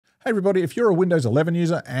Hey everybody, if you're a Windows 11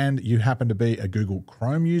 user and you happen to be a Google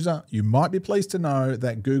Chrome user, you might be pleased to know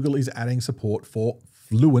that Google is adding support for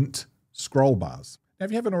Fluent Scrollbars. Now,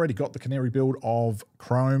 if you haven't already got the Canary build of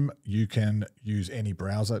Chrome, you can use any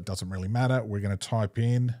browser. It doesn't really matter. We're going to type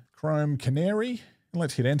in Chrome Canary and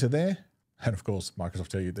let's hit enter there. And of course, Microsoft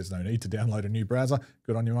tell you there's no need to download a new browser.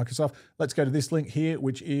 Good on you, Microsoft. Let's go to this link here,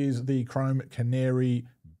 which is the Chrome Canary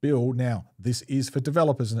build. Now, this is for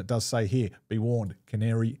developers, and it does say here, be warned,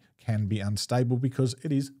 Canary can be unstable because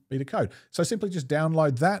it is beta code. So simply just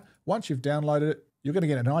download that. Once you've downloaded it, you're going to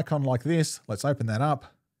get an icon like this. Let's open that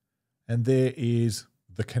up. And there is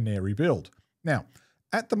the Canary build. Now,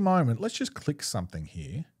 at the moment, let's just click something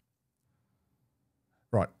here.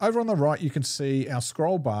 Right, over on the right, you can see our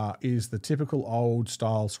scroll bar is the typical old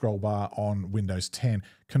style scroll bar on Windows 10.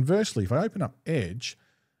 Conversely, if I open up Edge,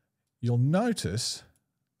 you'll notice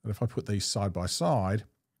that if I put these side by side,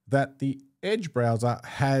 that the Edge browser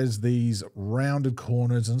has these rounded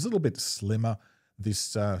corners and it's a little bit slimmer,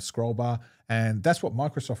 this scroll bar. And that's what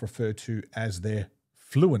Microsoft refer to as their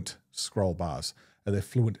Fluent Scrollbars, their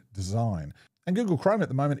Fluent Design. And Google Chrome at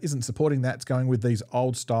the moment isn't supporting that. It's going with these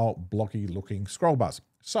old style blocky looking scroll bars.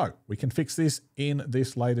 So we can fix this in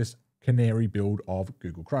this latest Canary build of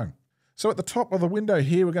Google Chrome. So at the top of the window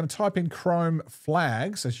here, we're going to type in Chrome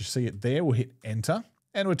flags. As you see it there, we'll hit enter.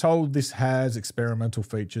 And we're told this has experimental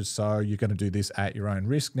features, so you're going to do this at your own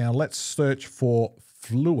risk. Now let's search for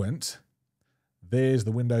Fluent. There's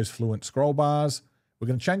the Windows Fluent scroll bars. We're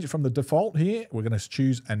going to change it from the default here. We're going to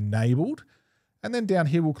choose enabled. And then down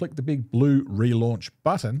here, we'll click the big blue relaunch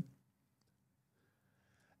button.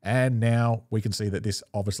 And now we can see that this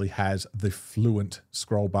obviously has the Fluent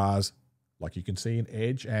scroll bars, like you can see in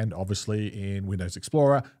Edge and obviously in Windows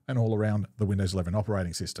Explorer and all around the Windows 11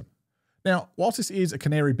 operating system. Now, whilst this is a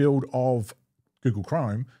Canary build of Google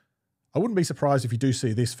Chrome, I wouldn't be surprised if you do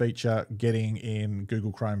see this feature getting in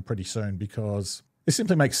Google Chrome pretty soon, because it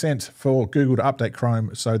simply makes sense for Google to update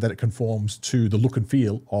Chrome so that it conforms to the look and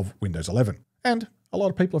feel of Windows 11. And a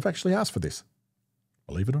lot of people have actually asked for this,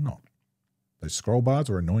 believe it or not. Those scroll bars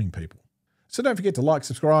are annoying people. So don't forget to like,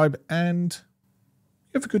 subscribe, and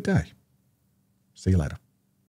have a good day. See you later.